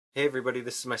Hey everybody,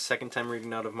 this is my second time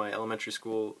reading out of my elementary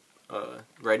school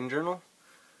writing journal.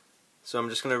 So I'm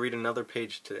just going to read another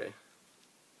page today.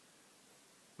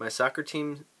 My soccer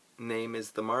team name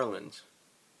is the Marlins,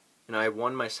 and I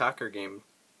won my soccer game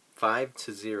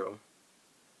 5-0.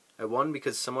 I won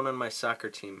because someone on my soccer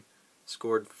team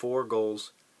scored 4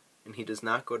 goals, and he does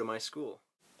not go to my school.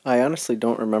 I honestly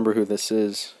don't remember who this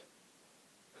is.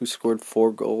 Who scored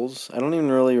 4 goals? I don't even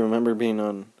really remember being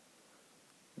on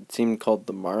a team called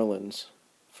the Marlins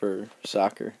for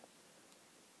soccer.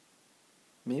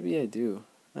 Maybe I do.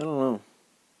 I don't know.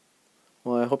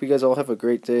 Well, I hope you guys all have a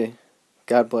great day.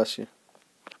 God bless you.